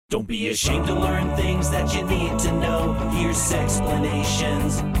Don't be ashamed to learn things that you need to know. Here's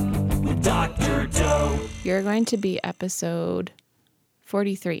Sexplanations with Dr. Doe. You're going to be episode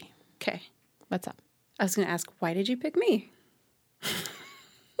 43. Okay. What's up? I was going to ask, why did you pick me?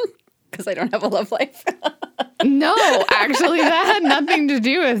 Because I don't have a love life. No, actually, that had nothing to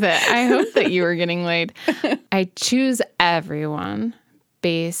do with it. I hope that you were getting laid. I choose everyone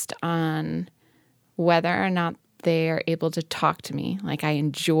based on whether or not they are able to talk to me. Like, I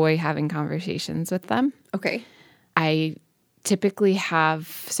enjoy having conversations with them. Okay. I typically have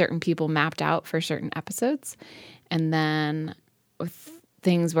certain people mapped out for certain episodes. And then with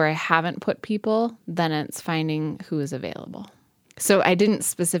things where I haven't put people, then it's finding who is available. So I didn't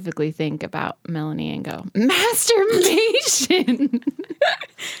specifically think about Melanie and go, masturbation.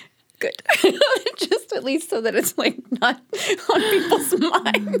 Good. Just at least so that it's like not on people's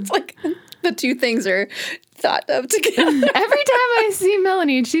minds. Like the two things are thought of together. Every time I see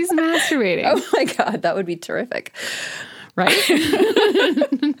Melanie, she's masturbating. Oh my God, that would be terrific. Right?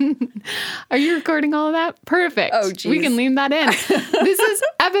 Are you recording all of that? Perfect. Oh, geez. We can leave that in. This is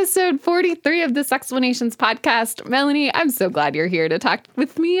episode 43 of the Sexplanations podcast. Melanie, I'm so glad you're here to talk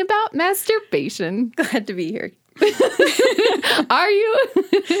with me about masturbation. Glad to be here. Are you?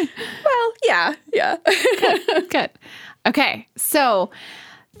 Well, yeah. Good. Okay, so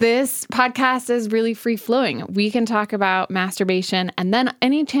this podcast is really free-flowing. We can talk about masturbation and then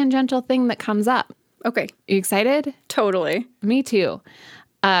any tangential thing that comes up. Okay. You excited? Totally. Me too.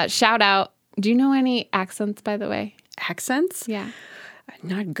 Shout out. Do you know any accents, by the way? Accents? Yeah.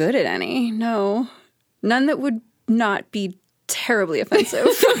 Not good at any. No. None that would not be terribly offensive.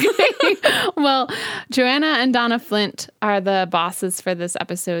 Well, Joanna and Donna Flint are the bosses for this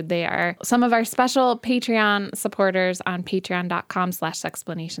episode. They are some of our special Patreon supporters on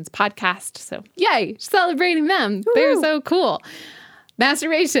patreon.com/Sexplanations podcast. So yay, celebrating them. Woo. They're so cool.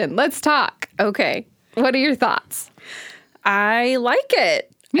 Masturbation. Let's talk. Okay. What are your thoughts? I like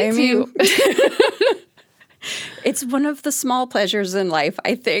it. Me too. It's one of the small pleasures in life,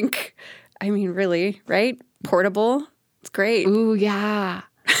 I think. I mean, really, right? Portable. It's great. Ooh, yeah.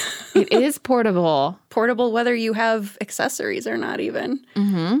 It is portable. Portable, whether you have accessories or not even.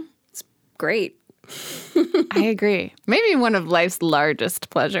 Mm-hmm. It's great. I agree. Maybe one of life's largest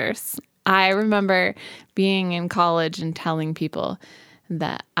pleasures. I remember being in college and telling people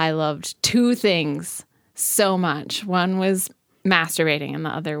that I loved two things so much. One was masturbating and the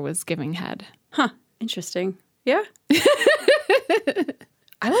other was giving head. Huh. Interesting. Yeah.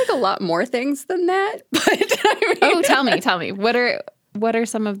 I like a lot more things than that. But I mean, Tell me. What are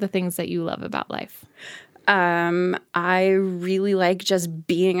some of the things that you love about life? I really like just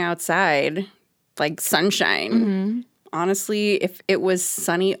being outside, like sunshine. Mm-hmm. Honestly, if it was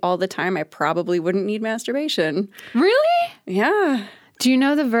sunny all the time, I probably wouldn't need masturbation. Really? Yeah. Do you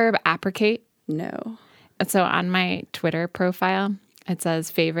know the verb appricate? No. So on my Twitter profile, it says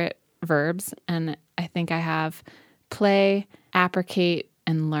favorite verbs, and I think I have play, appricate,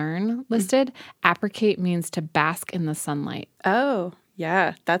 and learn listed. Appricate means to bask in the sunlight. Oh,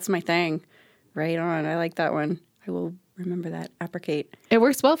 yeah. That's my thing. Right on. I like that one. I will remember that. Appricate. It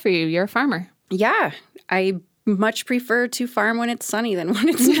works well for you. You're a farmer. Yeah. I much prefer to farm when it's sunny than when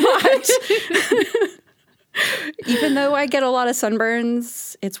it's not. Even though I get a lot of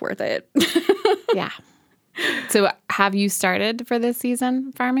sunburns, it's worth it. Yeah. So have you started for this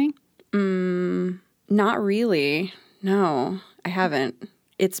season farming? Not really. No, I haven't.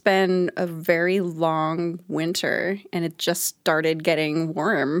 It's been a very long winter and it just started getting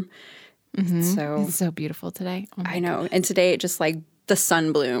warm. Mm-hmm. So It's so beautiful today. Oh my I know. And today it just like the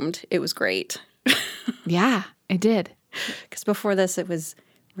sun bloomed. It was great. Yeah, it did. Because before this it was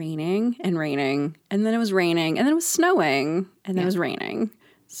raining and raining and then it was raining and then it was snowing and then it was raining.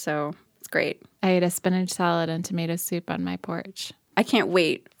 So it's great. I ate a spinach salad and tomato soup on my porch. I can't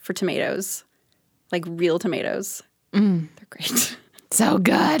wait for tomatoes, like real tomatoes. They're great. So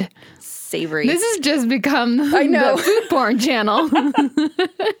good. Savory. This has just become know. the food porn channel.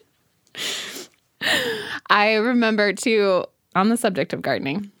 I remember too, on the subject of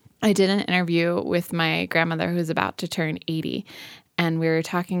gardening, I did an interview with my grandmother who's about to turn 80. And we were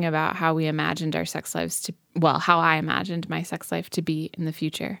talking about how we imagined our sex lives how I imagined my sex life to be in the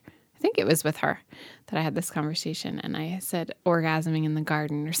future. I think it was with her that I had this conversation. And I said orgasming in the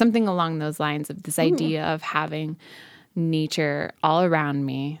garden or something along those lines of this idea of having nature all around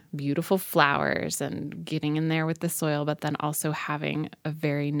me, beautiful flowers and getting in there with the soil, but then also having a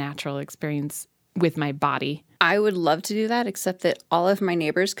very natural experience with my body. I would love to do that, except that all of my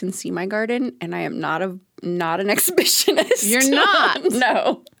neighbors can see my garden, and I am not an exhibitionist. You're not?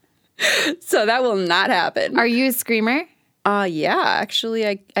 No. So that will not happen. Are you a screamer? Yeah, actually,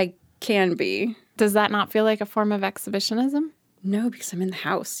 I can be. Does that not feel like a form of exhibitionism? No, because I'm in the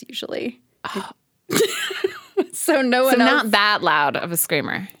house usually. So no one So else. not that loud of a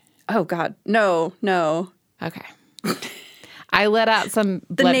screamer. Oh, God. No. Okay. I let out some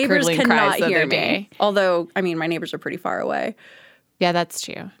The neighbors blood-curdling cannot cries the hear other me. day. Although, I mean, my neighbors are pretty far away. Yeah, that's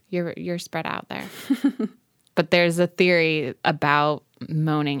true. You're spread out there. But there's a theory about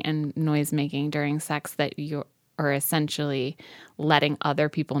moaning and noise making during sex that you are essentially letting other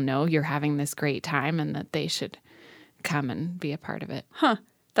people know you're having this great time and that they should come and be a part of it. Huh.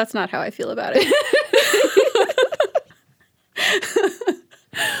 That's not how I feel about it.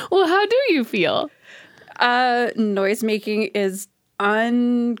 Well, how do you feel? Noise making is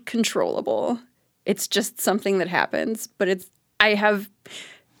uncontrollable. It's just something that happens, but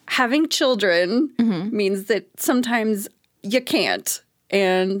having children means that sometimes you can't.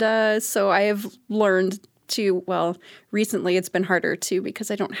 And so I have learned to, well, recently it's been harder too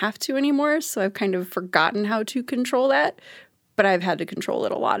because I don't have to anymore. So I've kind of forgotten how to control that. But I've had to control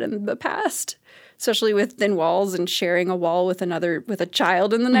it a lot in the past, especially with thin walls and sharing a wall with a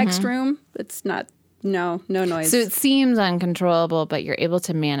child in the next room. It's not, no noise. So it seems uncontrollable, but you're able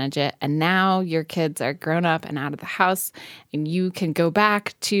to manage it. And now your kids are grown up and out of the house and you can go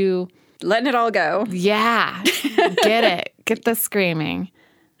back to, letting it all go. yeah, get it. Get the screaming.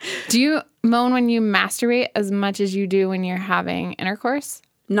 Do you moan when you masturbate as much as you do when you're having intercourse?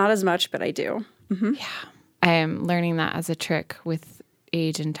 Not as much, but I do. Yeah. I am learning that as a trick with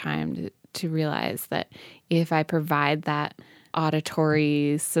age and time to realize that if I provide that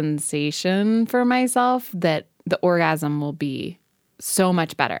auditory sensation for myself, that the orgasm will be so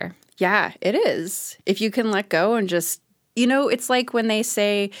much better. Yeah, it is. If you can let go and just, it's like when they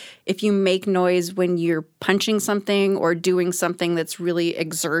say if you make noise when you're punching something or doing something that's really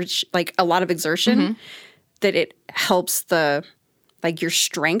like a lot of exertion, that it helps your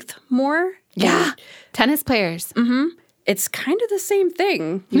strength more. Yeah. Tennis players. It's kind of the same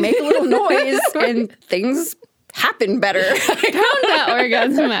thing. You make a little noise and things happen better. Pound that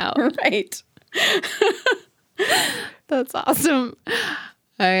orgasm out. Right. That's awesome.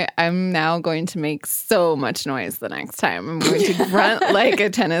 I'm now going to make so much noise the next time. I'm going to grunt like a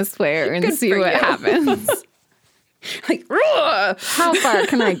tennis player and see what happens. Like, "Ugh." How far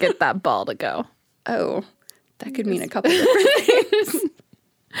can I get that ball to go? Oh, that could mean a couple different things.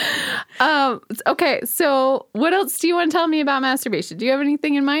 Okay, so what else do you want to tell me about masturbation? Do you have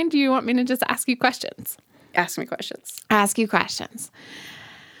anything in mind? Do you want me to just ask you questions? Ask me questions. Ask you questions.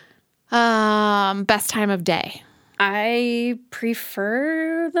 Best time of day? I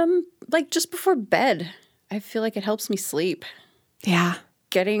prefer them just before bed. I feel like it helps me sleep. Yeah.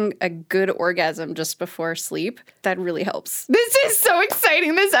 Getting a good orgasm just before sleep, that really helps. This is so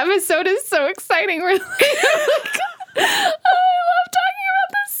exciting. This episode is so exciting. We're I love talking about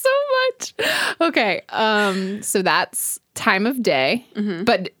this so much. Okay, so that's time of day.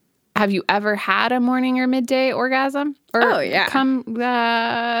 But have you ever had a morning or midday orgasm? Or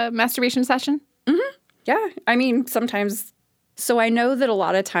masturbation session? Yeah, I mean, sometimes. So I know that a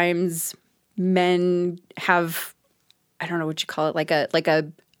lot of times men have, I don't know what you call it, like a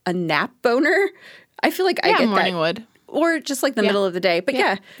nap boner. I feel like I get morning that. wood. Or just like the middle of the day. But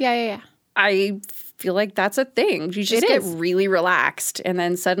Yeah. I feel like that's a thing. You just get really relaxed. And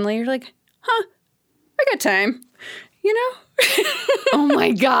then suddenly you're like, I got time. Oh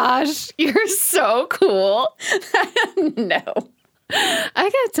my gosh, you're so cool. No. I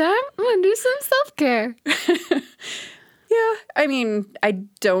got time. I'm going to do some self-care. Yeah, I mean, I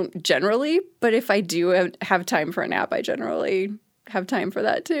don't generally, but if I do have time for a nap, I generally have time for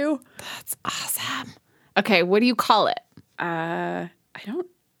that too. That's awesome. Okay, what do you call it? I don't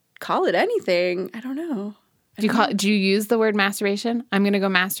call it anything. I don't know. Do you use the word masturbation? I'm going to go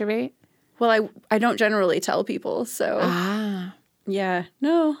masturbate. Well, I don't generally tell people, so yeah,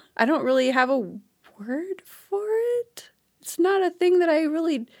 no, I don't really have a word for it. It's not a thing that I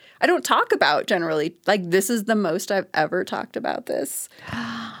don't talk about generally. Like, this is the most I've ever talked about this.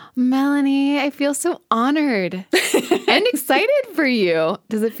 Melanie, I feel so honored and excited for you.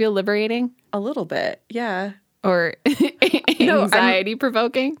 Does it feel liberating? A little bit, yeah. Or anxiety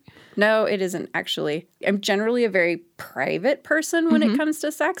provoking? No, it isn't actually. I'm generally a very private person when it comes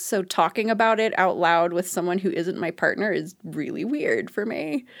to sex, so talking about it out loud with someone who isn't my partner is really weird for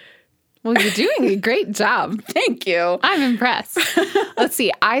me. Well, you're doing a great job. Thank you. I'm impressed. Let's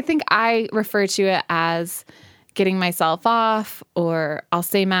see. I think I refer to it as getting myself off, or I'll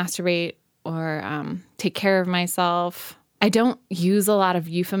say masturbate, or take care of myself. I don't use a lot of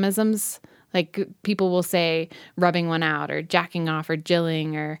euphemisms. Like, people will say rubbing one out or jacking off or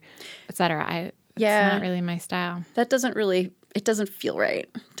jilling or et cetera. Yeah. It's not really my style. That doesn't really, it doesn't feel right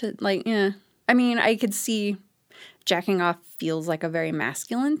to like, yeah. I mean, I could see jacking off feels like a very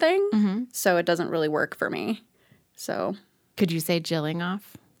masculine thing, so it doesn't really work for me. So Could you say jilling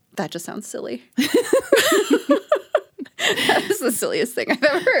off? that just sounds silly. That's the silliest thing I've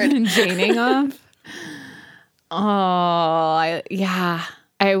ever heard. Janing off? Oh, yeah.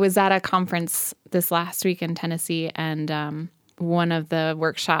 I was at a conference this last week in Tennessee, and one of the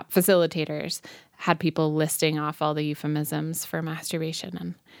workshop facilitators had people listing off all the euphemisms for masturbation.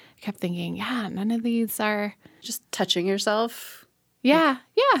 And I kept thinking, yeah, none of these are... Just touching yourself. Yeah.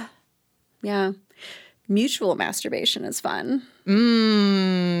 Yeah. Mutual masturbation is fun.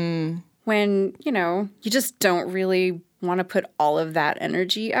 When, you just don't really want to put all of that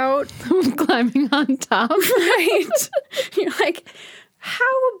energy out. Climbing on top. Right? You're like, how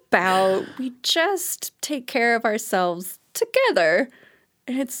about we just take care of ourselves together?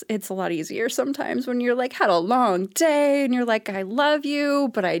 And it's a lot easier sometimes when you're like, had a long day and you're like, I love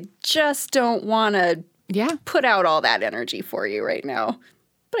you, but I just don't want to put out all that energy for you right now.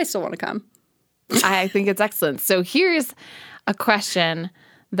 But I still want to come. I think it's excellent. So here's a question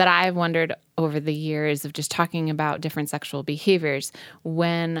that I've wondered over the years of just talking about different sexual behaviors.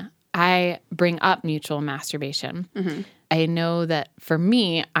 When I bring up mutual masturbation, I know that for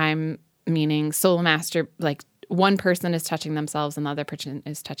me, I'm meaning solo like one person is touching themselves and the other person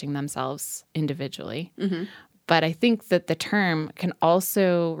is touching themselves individually. But I think that the term can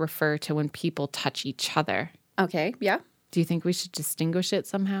also refer to when people touch each other. Okay, yeah. Do you think we should distinguish it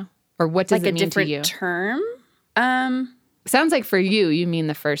somehow? Or what does it mean to you? Like a different term? Sounds like for you mean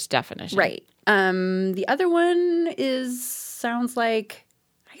the first definition. Right. The other one sounds like,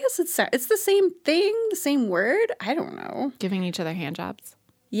 I guess it's the same thing, the same word. I don't know. Giving each other hand jobs.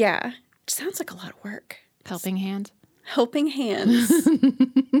 Yeah. It sounds like a lot of work. Helping hand. Helping hands.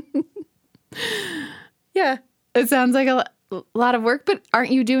 Yeah. It sounds like a lot of work, but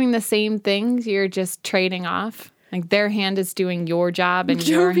aren't you doing the same things? You're just trading off. Like their hand is doing your job and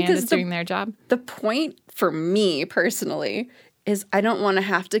your hand is doing their job. The point for me personally is I don't want to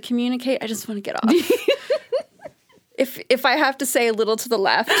have to communicate. I just want to get off. If I have to say a little to the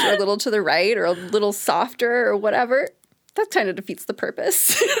left or a little to the right or a little softer or whatever, that kind of defeats the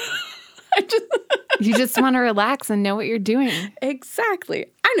purpose. You just want to relax and know what you're doing. Exactly.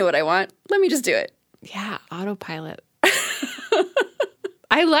 I know what I want. Let me just do it. Yeah, autopilot.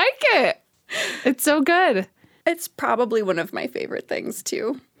 I like it. It's so good. It's probably one of my favorite things,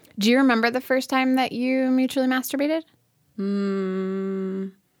 too. Do you remember the first time that you mutually masturbated?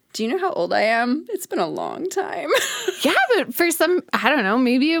 Do you know how old I am? It's been a long time. Yeah, but for some, I don't know,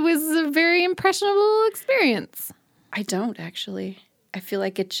 maybe it was a very impressionable experience. I don't, actually. I feel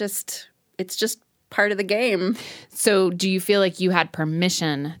like it's just part of the game. So do you feel like you had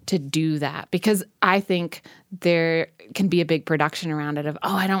permission to do that? Because I think there can be a big production around it of,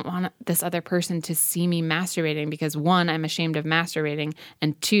 I don't want this other person to see me masturbating because, one, I'm ashamed of masturbating,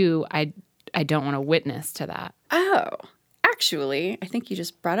 and two, I don't want to witness to that. Oh, actually, I think you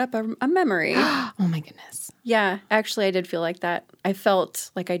just brought up a memory. Oh, my goodness. Yeah, actually, I did feel like that. I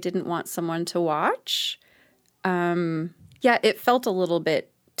felt like I didn't want someone to watch. Yeah, it felt a little bit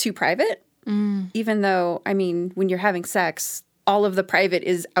too private. Even though, I mean, when you're having sex, all of the private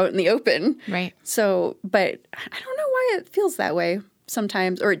is out in the open. Right. So, but I don't know why it feels that way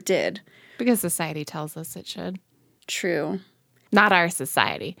sometimes, or it did. Because society tells us it should. True. Not our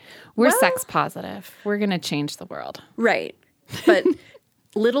society. We're sex positive. We're going to change the world. Right. But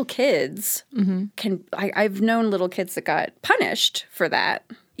little kids I've known little kids that got punished for that,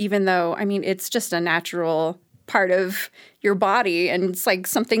 even though, I mean, it's just a natural part of your body and it's like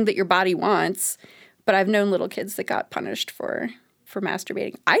something that your body wants. But I've known little kids that got punished for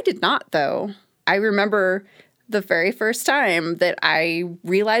masturbating. I did not, though. I remember the very first time that I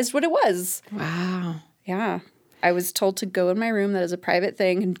realized what it was. Wow. Yeah. I was told to go in my room. That is a private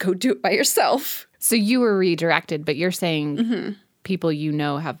thing and go do it by yourself. So you were redirected, but you're saying people you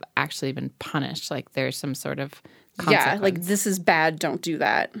know have actually been punished. Like there's some sort of consequence. Yeah, like this is bad. Don't do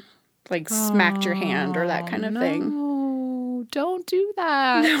that. Like smacked your hand or that kind of thing. No, don't do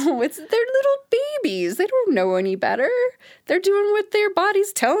that. No, they're little babies. They don't know any better. They're doing what their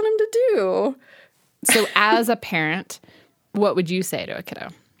body's telling them to do. So as a parent, what would you say to a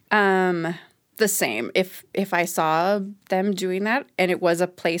kiddo? The same. If I saw them doing that and it was a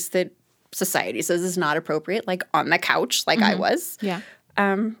place that society says is not appropriate, like on the couch, like I was. Yeah.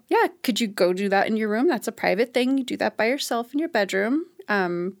 Could you go do that in your room? That's a private thing. You do that by yourself in your bedroom.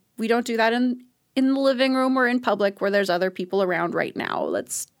 We don't do that in the living room or in public where there's other people around right now.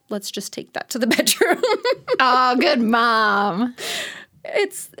 Let's just take that to the bedroom. Oh, good mom.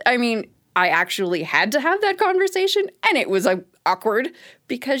 I actually had to have that conversation, and it was awkward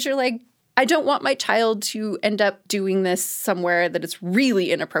because you're like, I don't want my child to end up doing this somewhere that it's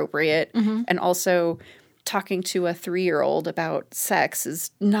really inappropriate. And also talking to a 3-year-old about sex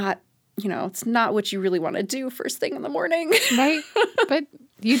is not, it's not what you really want to do first thing in the morning. Right. But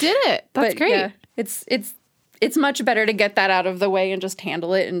you did it. That's great. Yeah, it's much better to get that out of the way and just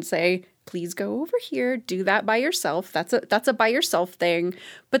handle it and say, please go over here, do that by yourself. That's a by yourself thing.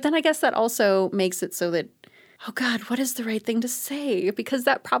 But then I guess that also makes it so that, oh God, what is the right thing to say? Because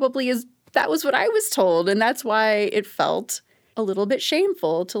that was what I was told. And that's why it felt a little bit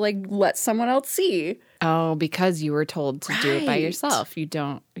shameful to let someone else see. Oh, because you were told to do it by Right. yourself. You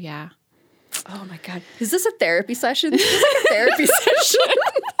don't, yeah. Oh my God. Is this a therapy session? This is like a therapy session.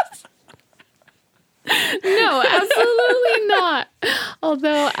 No, absolutely not.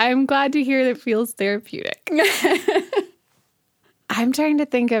 Although I'm glad to hear that it feels therapeutic. I'm trying to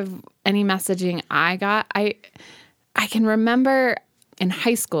think of any messaging I got. I can remember in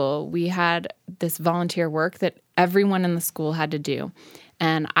high school, we had this volunteer work that everyone in the school had to do.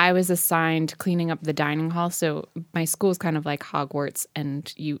 And I was assigned cleaning up the dining hall. So my school is kind of like Hogwarts,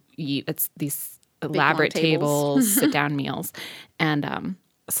 and you eat. It's these elaborate long tables. sit-down meals. And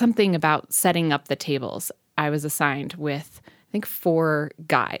something about setting up the tables. I was assigned with, I think, 4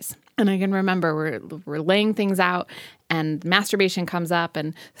 guys. And I can remember we're laying things out, and masturbation comes up,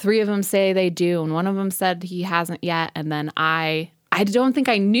 and 3 of them say they do, and one of them said he hasn't yet. And then I don't think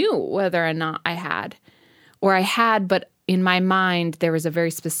I knew whether or not I had, or I had, but in my mind, there was a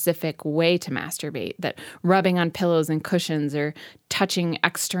very specific way to masturbate, that rubbing on pillows and cushions or touching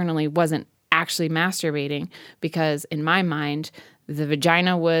externally wasn't actually masturbating, because in my mind, the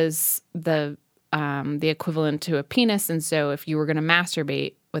vagina was the equivalent to a penis. And so if you were going to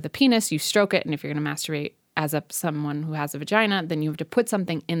masturbate with a penis, you stroke it. And if you're going to masturbate as someone who has a vagina, then you have to put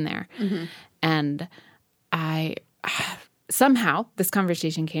something in there. And somehow this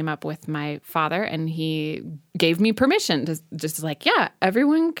conversation came up with my father, and he gave me permission to just yeah,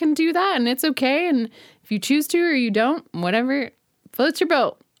 everyone can do that, and it's okay. And if you choose to or you don't, whatever, floats your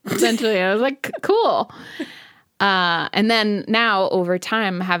boat, essentially. I was like, cool. And then now, over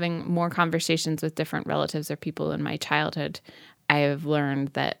time, having more conversations with different relatives or people in my childhood, I have learned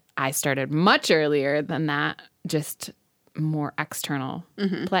that I started much earlier than that, just more external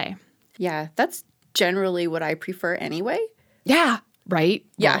play. Yeah, that's generally what I prefer anyway. Yeah. Right?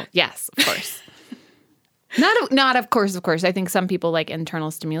 Yeah. Well, yes, of course. Not of course. I think some people like internal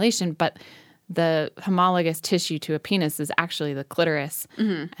stimulation, but the homologous tissue to a penis is actually the clitoris.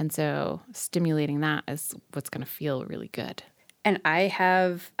 And so stimulating that is what's going to feel really good. And I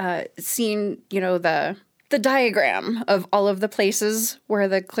have seen, the diagram of all of the places where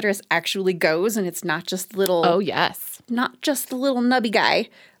the clitoris actually goes, and it's not just little. Oh, yes. Not just the little nubby guy,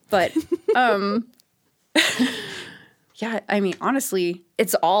 but yeah, I mean, honestly,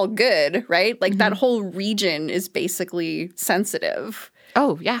 it's all good, right? Like that whole region is basically sensitive.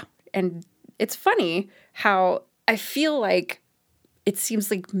 Oh, yeah. And it's funny how I feel like it seems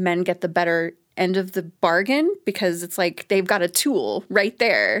like men get the better end of the bargain, because it's like they've got a tool right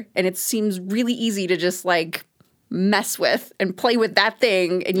there, and it seems really easy to just mess with and play with that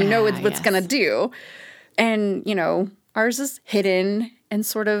thing, and what's yes. going to do. And, ours is hidden and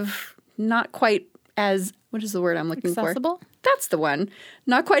sort of not quite as, what is the word I'm looking for? Accessible? That's the one.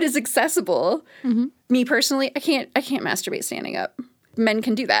 Not quite as accessible. Me personally, I can't masturbate standing up. Men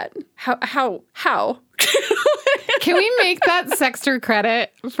can do that. How? Can we make that Sexter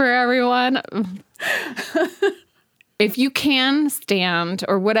credit for everyone? If you can stand,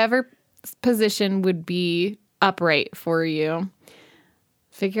 or whatever position would be upright for you,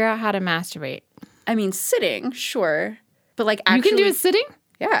 figure out how to masturbate. I mean, sitting, sure. But actually. You can do it sitting?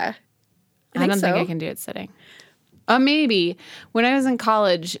 Yeah. I don't think I can do it sitting. Maybe when I was in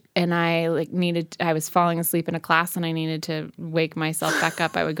college and I was falling asleep in a class and I needed to wake myself back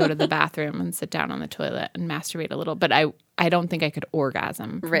up, I would go to the bathroom and sit down on the toilet and masturbate a little. But I don't think I could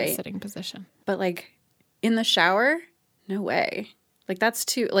orgasm from a sitting position. But in the shower, no way. That's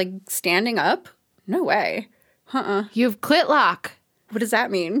too, standing up, no way. You have clit lock. What does that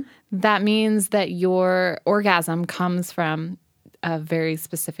mean? That means that your orgasm comes from a very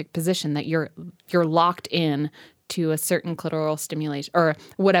specific position, that you're locked in to a certain clitoral stimulation, or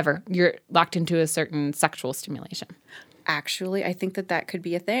whatever. You're locked into a certain sexual stimulation. Actually, I think that could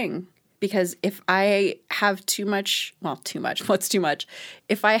be a thing. Because if I have too much, what's too much?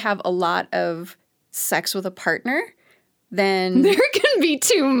 If I have a lot of sex with a partner, then... There can be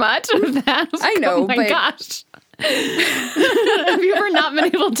too much of that. I know, oh my gosh. Have you ever not been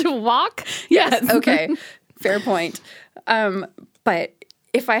able to walk? Yes. Okay. Fair point. But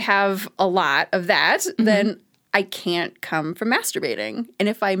if I have a lot of that, then I can't come from masturbating. And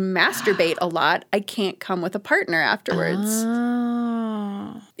if I masturbate a lot, I can't come with a partner afterwards.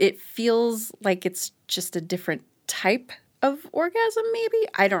 Oh. It feels like it's just a different type of orgasm, maybe?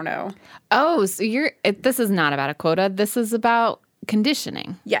 I don't know. Oh, so this is not about a quota. This is about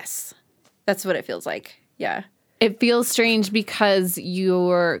conditioning. Yes. That's what it feels like. Yeah. It feels strange because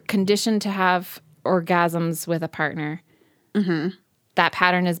you're conditioned to have orgasms with a partner. Mm-hmm. That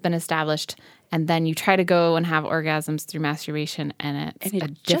pattern has been established. And then you try to go and have orgasms through masturbation, and it's a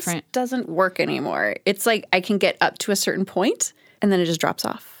different... just doesn't work anymore. It's like I can get up to a certain point, and then it just drops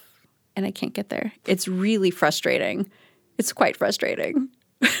off. And I can't get there. It's really frustrating. It's quite frustrating.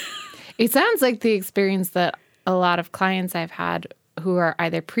 It sounds like the experience that a lot of clients I've had who are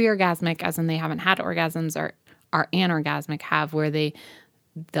either pre-orgasmic, as in they haven't had orgasms, or are anorgasmic, have, where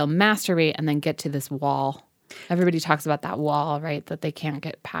they'll masturbate and then get to this wall. Everybody talks about that wall, right, that they can't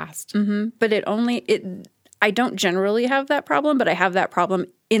get past. Mm-hmm. But I don't generally have that problem, but I have that problem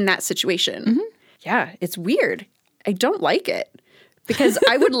in that situation. Mm-hmm. Yeah, it's weird. I don't like it because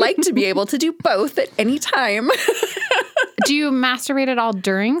I would like to be able to do both at any time. Do you masturbate at all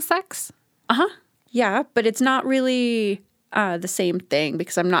during sex? Uh-huh. Yeah, but it's not really the same thing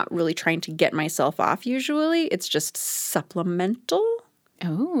because I'm not really trying to get myself off usually. It's just supplemental.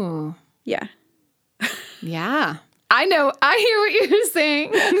 Oh. Yeah. Yeah. I know. I hear what you're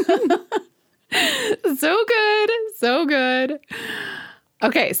saying. So good. So good.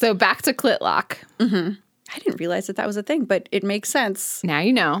 Okay, so back to clit lock. Mm-hmm. I didn't realize that was a thing, but it makes sense. Now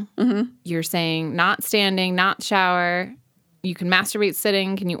you know. Mm-hmm. You're saying not standing, not shower. You can masturbate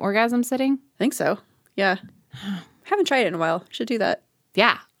sitting. Can you orgasm sitting? I think so. Yeah. Haven't tried it in a while. Should do that.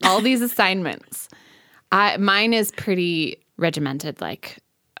 Yeah. All these assignments. Mine is pretty regimented, like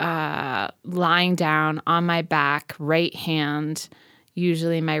lying down on my back, right hand,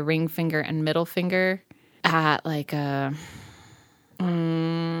 usually my ring finger and middle finger at like 2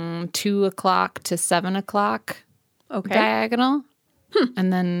 o'clock to 7 o'clock diagonal.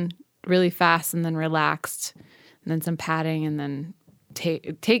 And then really fast and then relaxed and then some padding and then take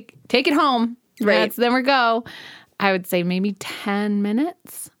it home. Right. Then we go. I would say maybe 10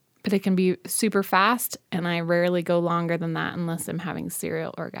 minutes. But it can be super fast, and I rarely go longer than that unless I'm having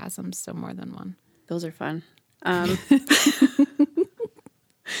serial orgasms, so more than one. Those are fun. Yeah,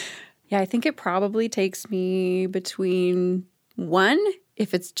 I think it probably takes me between 1,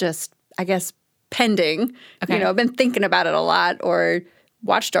 if it's just, I guess, pending. Okay. You know, I've been thinking about it a lot or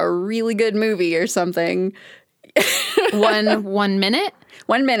watched a really good movie or something. 1 minute?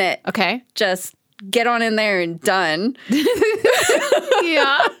 1 minute. Okay. Just get on in there and done.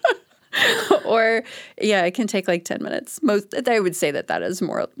 Yeah. Or, yeah, it can take like 10 minutes. I would say that is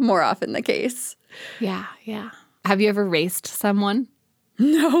more often the case. Yeah, yeah. Have you ever raced someone?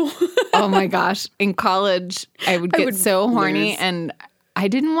 No. Oh my gosh. In college, I would get so horny lose. and I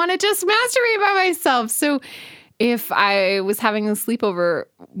didn't want to just masturbate by myself. So if I was having a sleepover,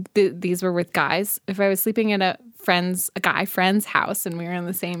 these were with guys. If I was sleeping at a guy friend's house and we were in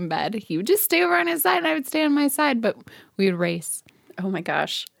the same bed, he would just stay over on his side and I would stay on my side, but we would race. Oh my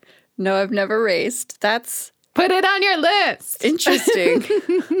gosh. No, I've never raced. That's... Put it on your list. Interesting.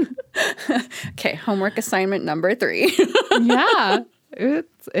 Okay, homework assignment number 3. Yeah,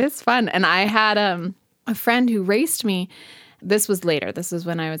 it's fun. And I had a friend who raced me. This was later. This was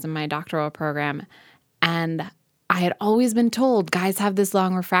when I was in my doctoral program. And I had always been told guys have this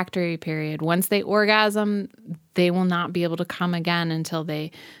long refractory period. Once they orgasm, they will not be able to come again until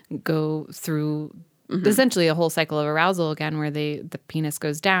they go through essentially a whole cycle of arousal again where the penis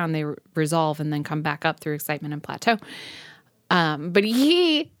goes down, they resolve, and then come back up through excitement and plateau. But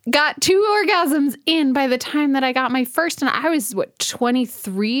he got 2 orgasms in by the time that I got my first, and I was,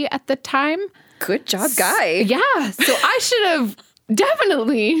 23 at the time? Good job, guy. Yeah, so I should have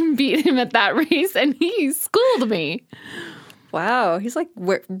definitely beat him at that race, and he schooled me. Wow, he's like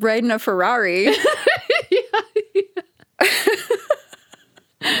riding a Ferrari. Yeah.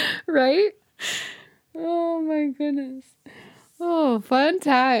 Right? Oh my goodness. Oh, fun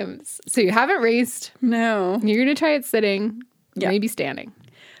times. So you haven't raced. No. You're going to try it sitting, Yeah. maybe standing.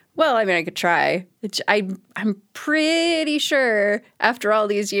 Well, I mean, I could try. I'm pretty sure after all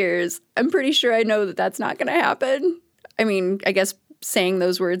these years, I'm pretty sure I know that that's not going to happen. I mean, I guess saying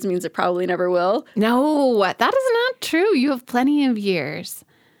those words means it probably never will. No, that is not true. You have plenty of years.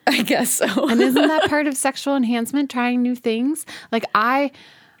 I guess so. And isn't that part of sexual enhancement, trying new things? Like I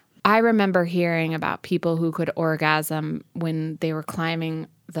remember hearing about people who could orgasm when they were climbing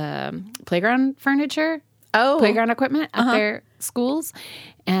the playground furniture, playground equipment at their schools.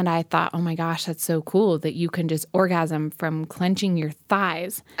 And I thought, oh my gosh, that's so cool that you can just orgasm from clenching your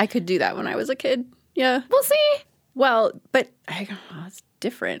thighs. I could do that when I was a kid. Yeah. We'll see. Well, but it's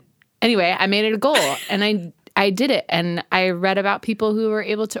different. Anyway, I made it a goal and I did it. And I read about people who were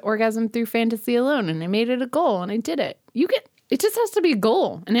able to orgasm through fantasy alone, and I made it a goal and I did it. It just has to be a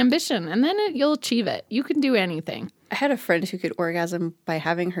goal, an ambition, and then you'll achieve it. You can do anything. I had a friend who could orgasm by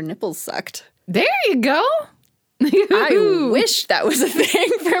having her nipples sucked. There you go. I wish that was a thing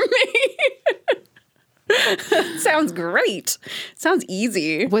for me. Sounds great. Sounds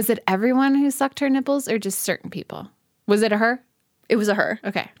easy. Was it everyone who sucked her nipples or just certain people? Was it a her? It was a her.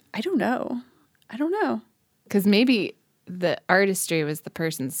 Okay. I don't know. Because maybe the artistry was the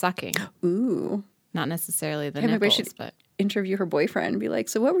person sucking, Ooh. not necessarily the Maybe I nipples. should But interview her boyfriend and be like,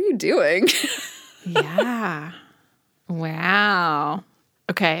 so what were you doing? yeah. Wow.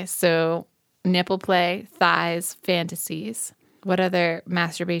 Okay, so nipple play, thighs, fantasies. What other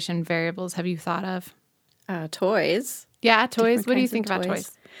masturbation variables have you thought of? Toys. Yeah, toys. Different What do you kinds think of about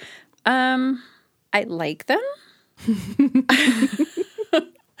toys. toys? I like them.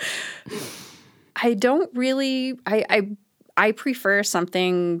 I don't really. I prefer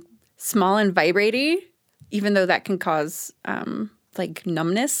something small and vibraty, even though that can cause like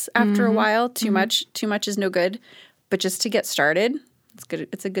numbness after a while. Too much is no good. But just to get started, it's good.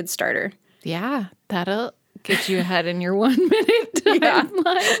 It's a good starter. Yeah, that'll get you ahead in your 1 minute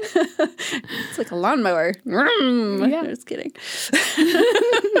timeline. It's like a lawnmower. Yeah. Just kidding.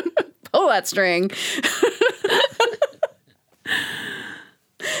 Pull that string.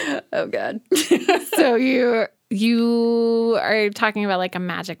 Oh God. So you are talking about like a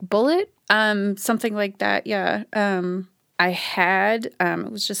magic bullet? Something like that. Yeah. I had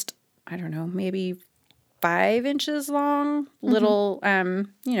it was just, I don't know, maybe 5 inches long, little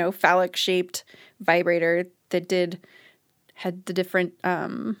phallic shaped vibrator that had the different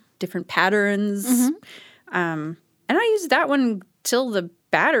patterns. And I used that one till the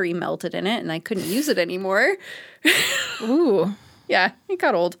battery melted in it and I couldn't use it anymore. Ooh. Yeah, it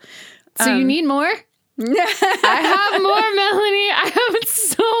got old. So you need more? I have more, Melanie. I have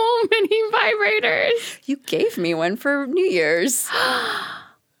so many vibrators. You gave me one for New Year's.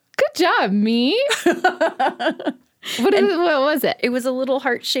 Good job, me. What was it? It was a little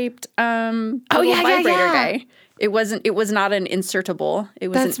heart-shaped vibrator yeah. guy. It was not an insertable. It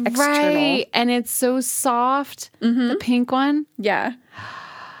was That's an external. right. And it's so soft. The pink one. Yeah.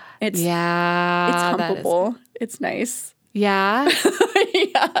 It's humpable. It's nice. Yeah.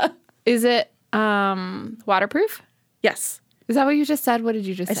 Yeah. Is it waterproof? Yes. Is that what you just said? What did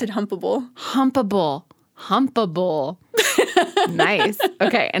you just I say? said humpable. Humpable. Nice.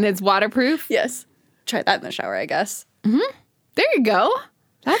 Okay. And it's waterproof? Yes. Try that in the shower, I guess. There you go.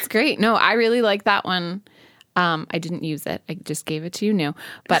 That's great. No, I really like that one. I didn't use it. I just gave it to you new.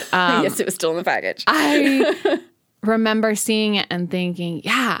 But Yes, it was still in the package. I remember seeing it and thinking,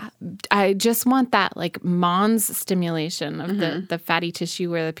 yeah, I just want that like Mons stimulation of the fatty tissue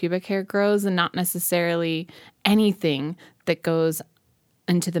where the pubic hair grows and not necessarily anything that goes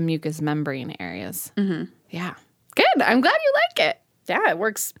into the mucous membrane areas. Yeah. Good. I'm glad you like it. Yeah, it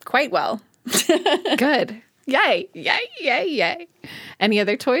works quite well. Good. Yay. Yay, yay, yay. Any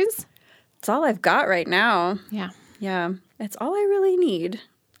other toys? It's all I've got right now. Yeah. Yeah. It's all I really need.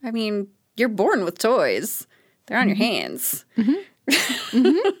 I mean, you're born with toys. They're on your hands.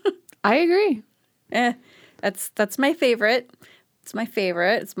 I agree. That's my favorite. It's my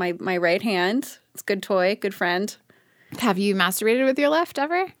favorite. It's my right hand. It's a good toy, good friend. Have you masturbated with your left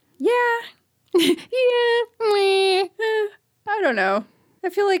ever? Yeah. Yeah. Meh. I don't know. I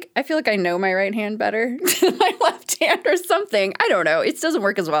feel like I know my right hand better than my left hand or something. I don't know. It doesn't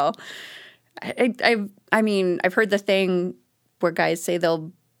work as well. I mean, I've heard the thing where guys say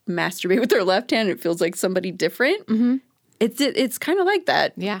they'll masturbate with their left hand. It feels like somebody different. It's kind of like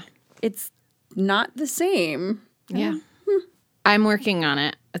that. Yeah. It's not the same. Yeah. I'm working on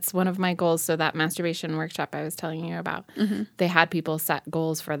it. It's one of my goals. So that masturbation workshop I was telling you about, they had people set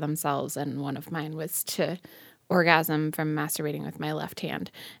goals for themselves. And one of mine was to orgasm from masturbating with my left hand.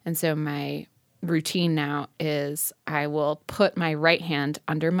 And so my routine now is I will put my right hand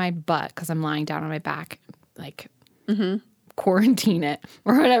under my butt because I'm lying down on my back, like quarantine it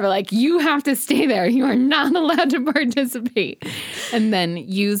or whatever. Like, you have to stay there. You are not allowed to participate. And then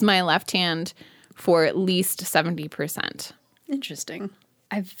use my left hand for at least 70%. Interesting.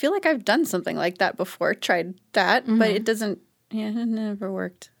 I feel like I've done something like that before, tried that, but it never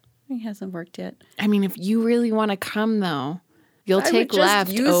worked. It hasn't worked yet. I mean, if you really want to come, though, you'll I take would just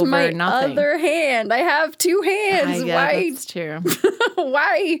left use over my nothing. other hand. I have 2 hands. Yeah, Why? that's true.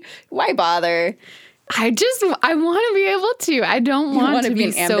 Why bother? I want to be able to. I don't want to be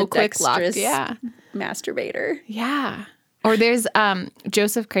an so quick locked. ambidextrous Yeah. masturbator. Yeah. Or there's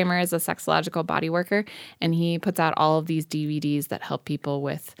Joseph Kramer is a sexological body worker, and he puts out all of these DVDs that help people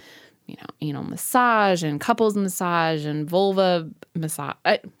with, anal massage and couples massage and vulva massage,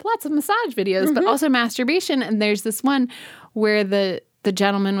 lots of massage videos, but also masturbation. And there's this one where the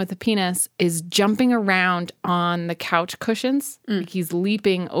gentleman with the penis is jumping around on the couch cushions. Like he's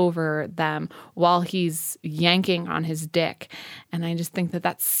leaping over them while he's yanking on his dick. And I just think that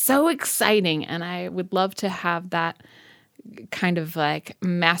that's so exciting. And I would love to have that kind of like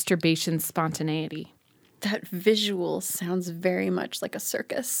masturbation spontaneity. That visual sounds very much like a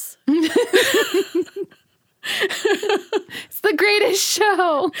circus. It's the greatest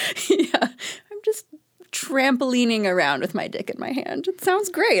show. Yeah. I'm just trampolining around with my dick in my hand. It sounds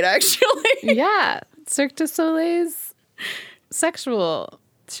great, actually. Yeah. Cirque du Soleil's sexual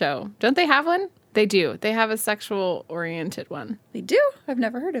show. Don't they have one? They do. They have a sexual-oriented one. They do? I've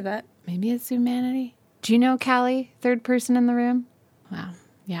never heard of that. Maybe it's Humanity. Do you know Callie, third person in the room? Wow.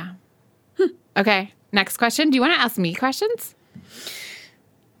 Yeah. Okay. Next question. Do you want to ask me questions?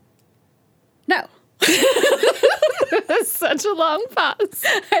 No. That's such a long pause.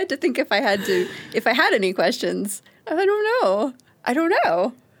 I had to think if I had any questions. I don't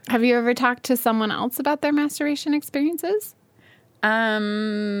know. Have you ever talked to someone else about their masturbation experiences?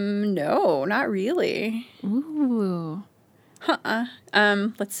 No, not really. Ooh.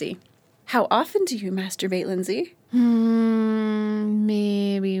 Let's see. How often do you masturbate, Lindsay?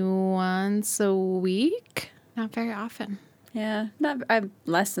 Maybe once a week. Not very often. Yeah, I'm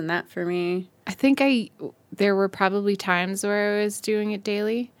less than that for me. I think there were probably times where I was doing it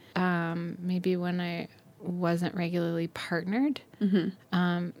daily. Maybe when I wasn't regularly partnered.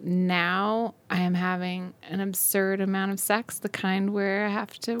 Now I am having an absurd amount of sex, the kind where I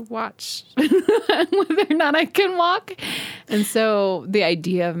have to watch whether or not I can walk. And so the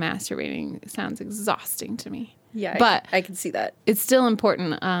idea of masturbating sounds exhausting to me. Yeah, but I can see that. It's still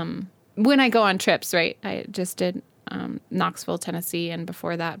important when I go on trips, right? I just did Knoxville, Tennessee, and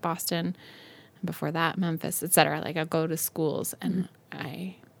before that, Boston, and before that, Memphis, etc. Like I'll go to schools and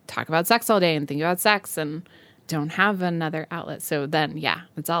I talk about sex all day and think about sex and don't have another outlet. So then, yeah,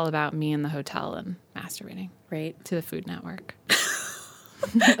 it's all about me in the hotel and masturbating. Right. To the Food Network.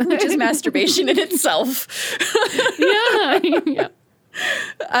 Which is masturbation in itself. Yeah.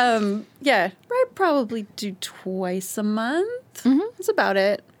 Yeah, I probably do twice a month. That's about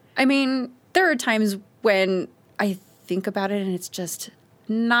it. I mean, there are times when I think about it and it's just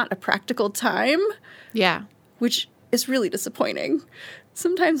not a practical time. Yeah. Which is really disappointing.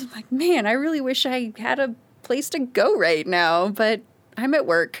 Sometimes I'm like, man, I really wish I had a place to go right now, but I'm at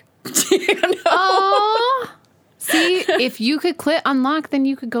work. Aww. See, if you could clit unlock, then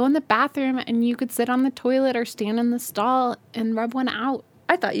you could go in the bathroom and you could sit on the toilet or stand in the stall and rub one out.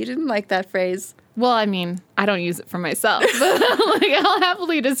 I thought you didn't like that phrase. Well, I mean, I don't use it for myself, but I'll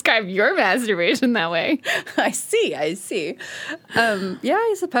happily describe your masturbation that way. I see. Yeah,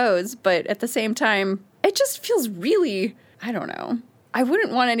 I suppose. But at the same time, it just feels really, I don't know. I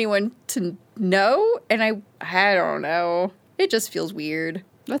wouldn't want anyone to know, and I don't know. It just feels weird.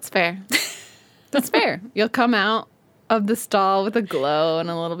 That's fair. That's fair. You'll come out of the stall with a glow and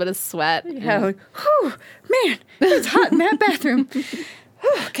a little bit of sweat. Yeah, like, whew, man, it's hot in that bathroom.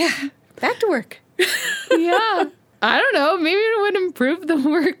 Oh, God. Back to work. Yeah. I don't know. Maybe it would improve the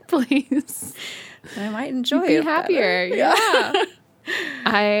workplace. I might enjoy Be it. happier. Yeah.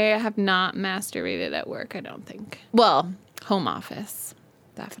 I have not masturbated at work, I don't think. Well, home office.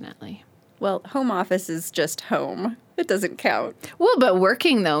 Definitely. Well, home office is just home. It doesn't count. Well, but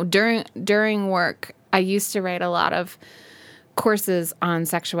working, though, during work, I used to write a lot of courses on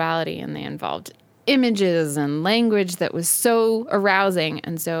sexuality, and they involved images and language that was so arousing.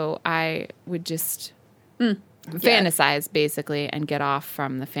 And so I would just fantasize, basically, and get off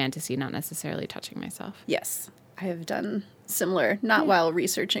from the fantasy, not necessarily touching myself. Yes, I have done similar, not while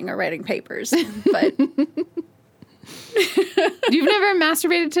researching or writing papers, but... You've never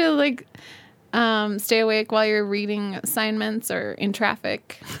masturbated to, like, stay awake while you're reading assignments or in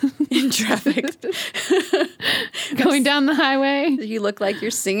traffic? In traffic. Going down the highway? You look like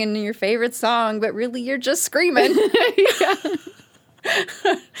you're singing your favorite song, but really you're just screaming. Yeah.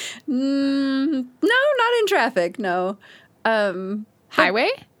 No, not in traffic, no. Highway?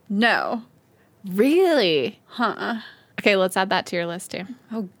 No. Really? Huh. Okay, let's add that to your list, too.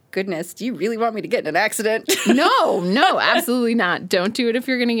 Oh, goodness. Do you really want me to get in an accident? No, absolutely not. Don't do it if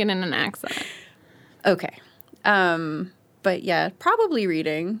you're going to get in an accident. Okay. But yeah, probably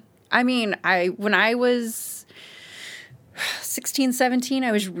reading. I mean, when I was 16, 17,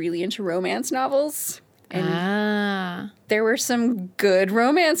 I was really into romance novels. And there were some good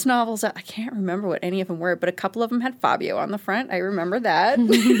romance novels. I can't remember what any of them were, but a couple of them had Fabio on the front. I remember that.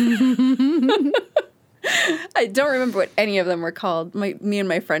 I don't remember what any of them were called. Me and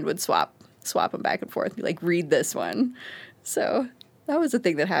my friend would swap them back and forth. Be like, read this one. So that was a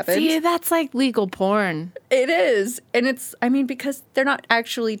thing that happened. See, that's like legal porn. It is. And it's, because they're not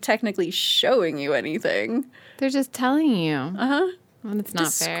actually technically showing you anything. They're just telling you. Uh-huh. Well, it's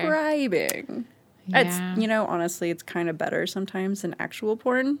not fair. Describing. Yeah. It's, honestly, it's kind of better sometimes than actual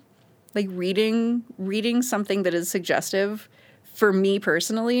porn. Like reading something that is suggestive, for me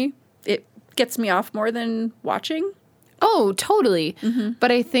personally, it gets me off more than watching. Oh, totally. Mm-hmm.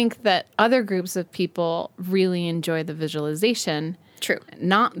 But I think that other groups of people really enjoy the visualization. True.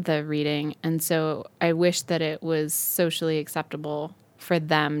 Not the reading. And so I wish that it was socially acceptable for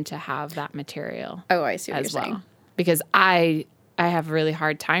them to have that material. Oh, I see what you're saying. Because I have a really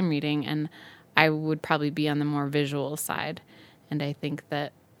hard time reading, and I would probably be on the more visual side. And I think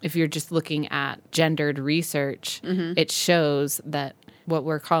that if you're just looking at gendered research, it shows that what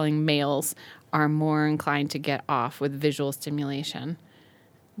we're calling males are more inclined to get off with visual stimulation.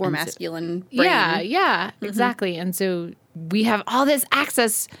 More masculine brain. Yeah, exactly. And so we have all this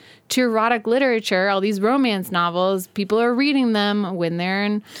access to erotic literature, all these romance novels. People are reading them when they're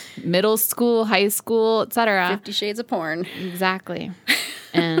in middle school, high school, etc. 50 Shades of porn. Exactly.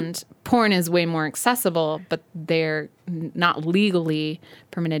 And porn is way more accessible, but they're not legally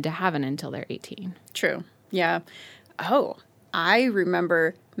permitted to have it until they're 18. True. Yeah. Oh, I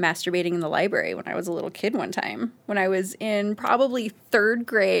remember masturbating in the library when I was a little kid one time, when I was in probably 3rd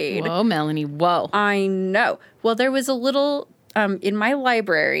grade. Whoa, Melanie, whoa. I know. Well, there was a little, in my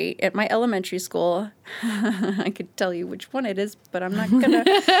library at my elementary school, I could tell you which one it is, but I'm not going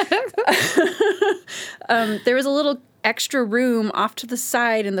to. There was a little extra room off to the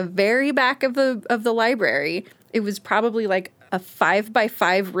side in the very back of the library. It was probably like a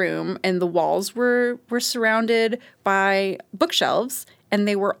 5x5 room, and the walls were surrounded by bookshelves, and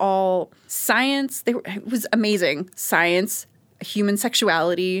they were all science. It was amazing. Science, human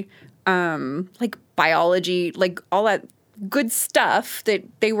sexuality, like biology, like all that good stuff that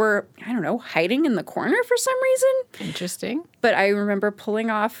they were, I don't know, hiding in the corner for some reason. Interesting. But I remember pulling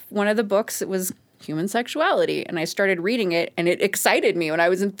off one of the books. It was Human Sexuality, and I started reading it, and it excited me when I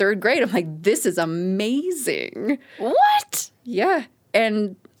was in 3rd grade. I'm like, this is amazing. What? Yeah.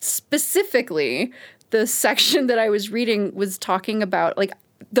 And specifically, the section that I was reading was talking about, like,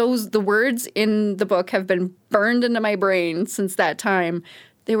 the words in the book have been burned into my brain since that time.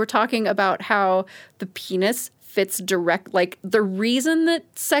 They were talking about how the penis fits direct, like, the reason that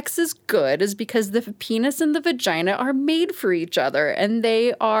sex is good is because the penis and the vagina are made for each other, and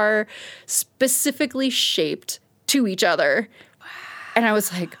they are specifically shaped to each other. And I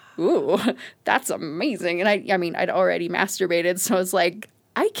was like, ooh, that's amazing. And I'd already masturbated, so I was like,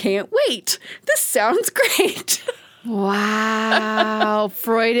 I can't wait. This sounds great. Wow.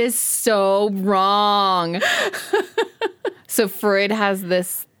 Freud is so wrong. So Freud has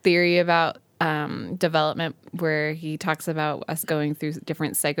this theory about development where he talks about us going through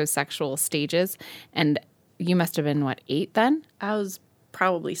different psychosexual stages. And you must have been, 8 then? I was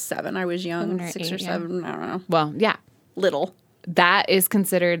probably 7. I was young, 6 or 7. Yeah. I don't know. Well, yeah. Little. That is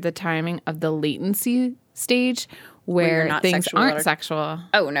considered the timing of the latency stage where things aren't sexual.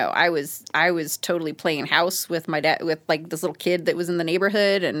 Oh no, I was totally playing house with my dad, with like this little kid that was in the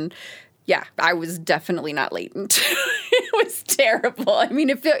neighborhood, and yeah, I was definitely not latent. It was terrible. I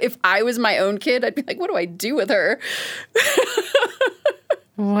mean, if I was my own kid, I'd be like, what do I do with her?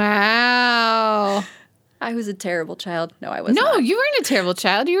 Wow. I was a terrible child. No, I was not. No, you weren't a terrible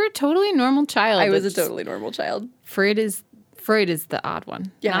child. You were a totally normal child. I was a totally normal child. Freud is the odd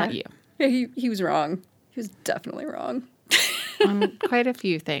one, not you. Yeah, he was wrong. He was definitely wrong. On quite a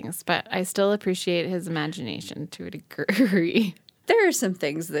few things, but I still appreciate his imagination to a degree. There are some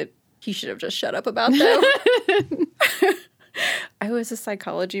things that he should have just shut up about, though. I was a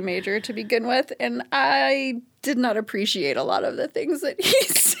psychology major to begin with, and I did not appreciate a lot of the things that he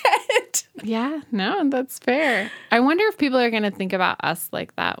said. Yeah, no, that's fair. I wonder if people are going to think about us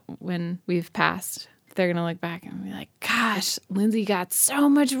like that when we've passed. They're going to look back and be like, gosh, Lindsay got so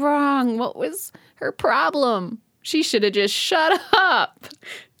much wrong. What was her problem? She should have just shut up.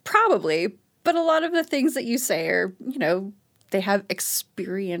 Probably. But a lot of the things that you say are, they have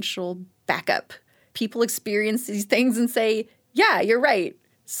experiential backup. People experience these things and say, yeah, you're right.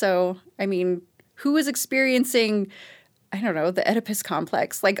 So, I mean, who is experiencing, I don't know, the Oedipus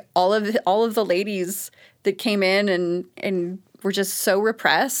complex? Like all of the ladies that came in and were just so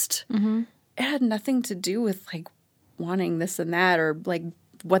repressed. Mm-hmm. It had nothing to do with like wanting this and that or like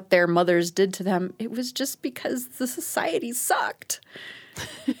what their mothers did to them. It was just because the society sucked.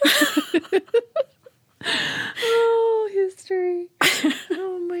 Oh, history.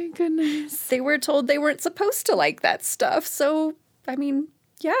 Oh, my goodness. They were told they weren't supposed to like that stuff. So, I mean,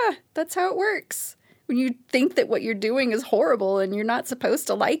 yeah, that's how it works. When you think that what you're doing is horrible and you're not supposed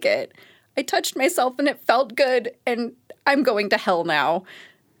to like it. I touched myself and it felt good and I'm going to hell now.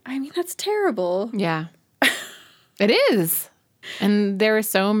 I mean, that's terrible. Yeah. It is. And there are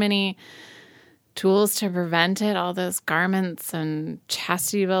so many tools to prevent it, all those garments and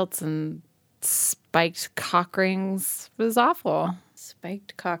chastity belts and spiked cock rings. It was awful.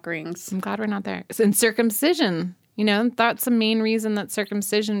 Spiked cock rings. I'm glad we're not there. And circumcision. You know, that's the main reason that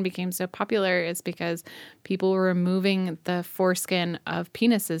circumcision became so popular is because people were removing the foreskin of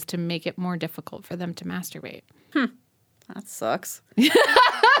penises to make it more difficult for them to masturbate. That sucks.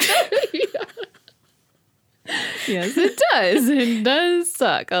 Yes, it does. It does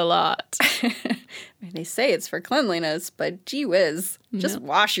suck a lot. They say it's for cleanliness, but gee whiz, just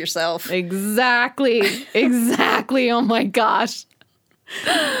wash yourself. Exactly. Exactly. Oh, my gosh.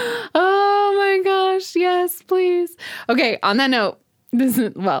 Oh, my gosh. Yes, please. Okay, on that note, this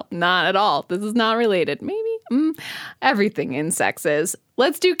is, well, not at all. This is not related. Maybe. Everything in sex is.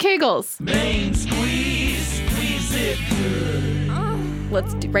 Let's do Kegels. Main squeeze it good.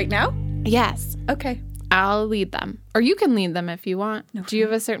 Let's do right now? Yes. Okay. I'll lead them. Or you can lead them if you want. Okay. Do you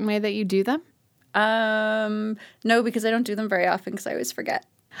have a certain way that you do them? No, because I don't do them very often because I always forget.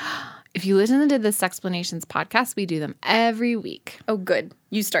 If you listen to the Sexplanations podcast, we do them every week. Oh, good.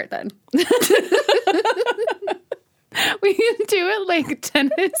 You start then. We can do it like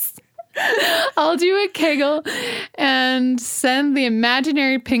tennis. I'll do a Kegel and send the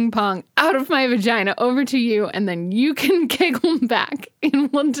imaginary ping pong out of my vagina over to you, and then you can Kegel back.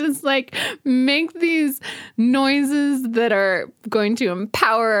 And we'll just like make these noises that are going to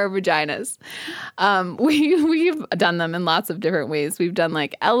empower our vaginas. We've done them in lots of different ways. We've done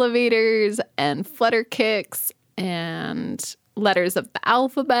like elevators and flutter kicks and letters of the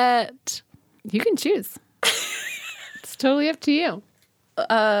alphabet. You can choose. It's totally up to you.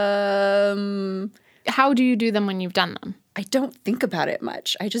 How do you do them when you've done them? I don't think about it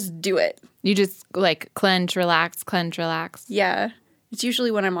much. I just do it. You just like clench, relax, clench, relax. Yeah. It's usually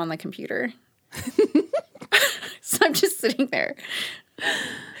when I'm on the computer. So I'm just sitting there.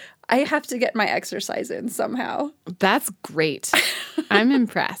 I have to get my exercise in somehow. That's great. I'm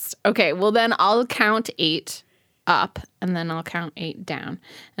impressed. Okay, well then I'll count 8 up and then I'll count 8 down.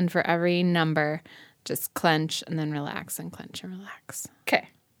 And for every number, just clench and then relax and clench and relax. Okay.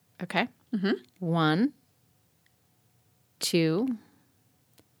 Okay? Mm-hmm. 1, 2,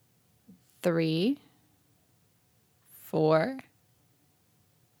 3, 4,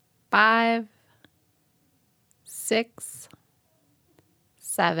 5, 6,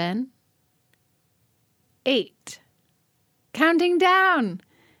 7, 8. Counting down.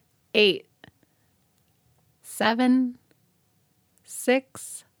 8, 7,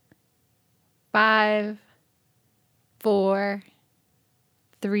 6, 5, 4,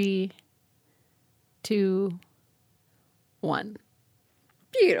 3, 2, 1.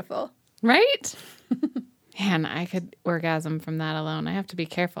 Beautiful. Right? Man, I could orgasm from that alone. I have to be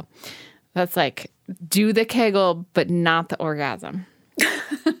careful. That's like, do the Kegel, but not the orgasm.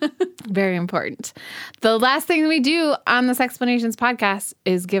 Very important. The last thing we do on the Sexplanations podcast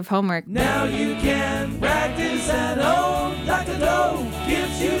is give homework. Now you can practice at home. Dr. No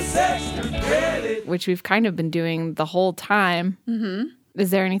gives you extra credit. Which we've kind of been doing the whole time. Mm-hmm.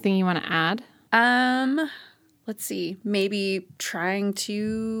 Is there anything you want to add? Let's see. Maybe trying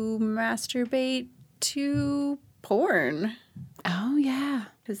to masturbate to porn. Oh, yeah.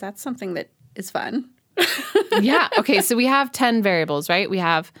 Because that's something that is fun. Yeah. Okay. So we have 10 variables, right? We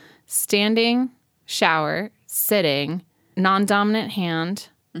have standing, shower, sitting, non-dominant hand,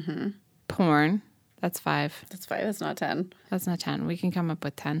 porn. That's 5. That's 5. That's not 10. That's not 10. We can come up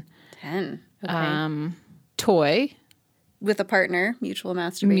with 10. 10. Okay. Toy. With a partner, mutual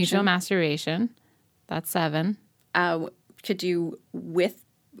masturbation. Mutual masturbation. That's 7. Could you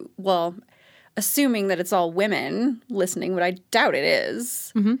assuming that it's all women listening, but I doubt it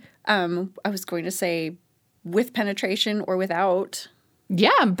is. Mm-hmm. I was going to say with penetration or without.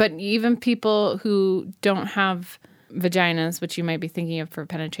 Yeah, but even people who don't have vaginas, which you might be thinking of for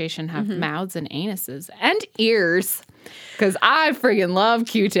penetration, have mouths and anuses and ears. Because I friggin' love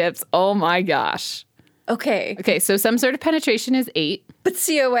Q-tips. Oh my gosh. Okay. Okay, so some sort of penetration is 8. But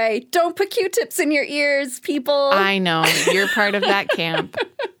COA, don't put Q-tips in your ears, people. I know. You're part of that camp.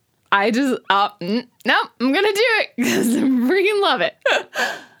 I just, no, I'm going to do it because I freaking love it.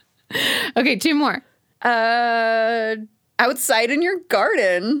 Okay, 2 more. I outside in your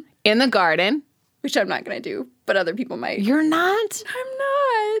garden, In the garden. which I'm not going to do, but other people might. You're not? I'm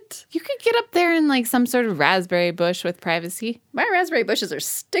not. You could get up there in like some sort of raspberry bush with privacy. My raspberry bushes are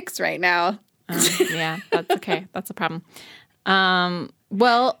sticks right now. Yeah, that's okay. That's a problem.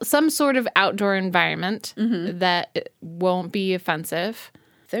 Well, some sort of outdoor environment that won't be offensive.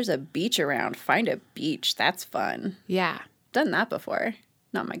 If there's a beach around, find a beach. That's fun. Yeah. Done that before.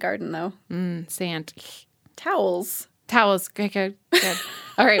 Not my garden, though. Sand. Towels. Towels. Good.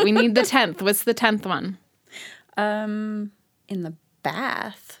 All right, we need the 10th. What's the 10th one? In the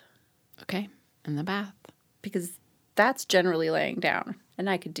bath, Okay, in the bath. because that's generally laying down, and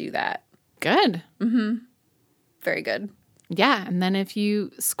I could do that. Good. Very good. Yeah, and then if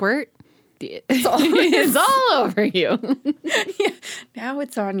you squirt, it's all over you. Now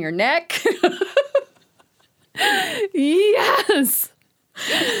it's on your neck. Yes.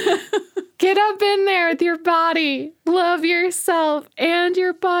 Get up in there with your body. Love yourself and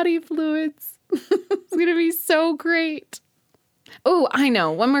your body fluids. It's going to be so great. Oh, I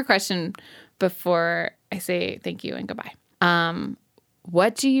know. One more question before I say thank you and goodbye.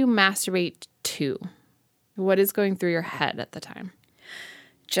 What do you masturbate to? What is going through your head at the time?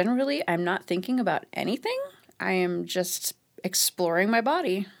 Generally, I'm not thinking about anything. I am just exploring my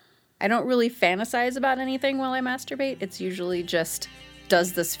body. I don't really fantasize about anything while I masturbate. It's usually just,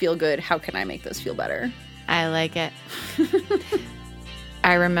 does this feel good? How can I make this feel better? I like it.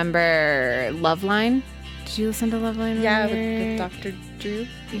 I remember Loveline. Did you listen to Loveline? when Yeah, you were- with Dr. Drew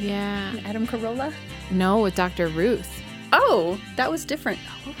Yeah. and Adam Carolla. No, with Dr. Ruth. Oh, that was different.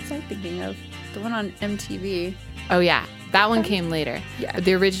 What was I thinking of? The one on MTV. Oh, yeah. That one came later. Yeah. But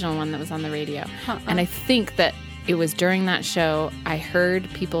the original one that was on the radio. And I think that it was during that show I heard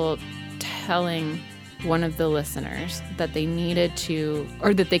people telling one of the listeners that they needed to,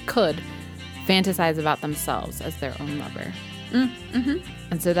 or that they could, fantasize about themselves as their own lover.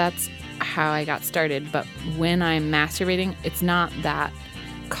 And so that's how I got started. But when I'm masturbating, it's not that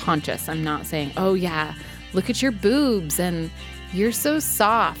conscious. I'm not saying, oh, yeah, look at your boobs and you're so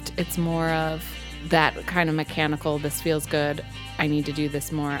soft. It's more of that kind of mechanical, this feels good. I need to do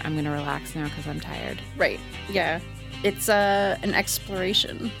this more. I'm going to relax now because I'm tired. Right. Yeah. It's an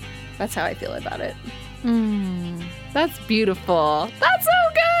exploration. That's how I feel about it. That's beautiful. That's so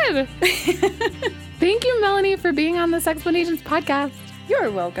good. Thank you, Melanie, for being on this Explanations podcast.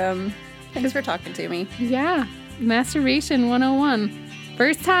 You're welcome. Thanks for talking to me. Yeah. Masturbation 101.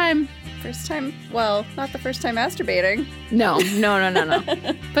 First time. First time, well, not the first time masturbating. No.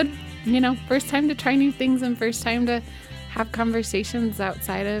 But, first time to try new things and first time to have conversations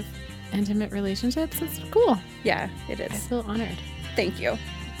outside of intimate relationships. It's cool. Yeah, it I is. feel honored. Thank you.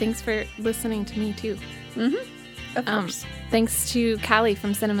 Thanks for listening to me, too. Of course. Thanks to Callie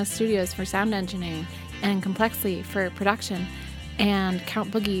from Cinema Studios for sound engineering, and Complexly for production, and Count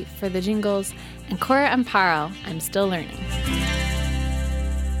Boogie for the jingles, and Cora Amparo, I'm still learning.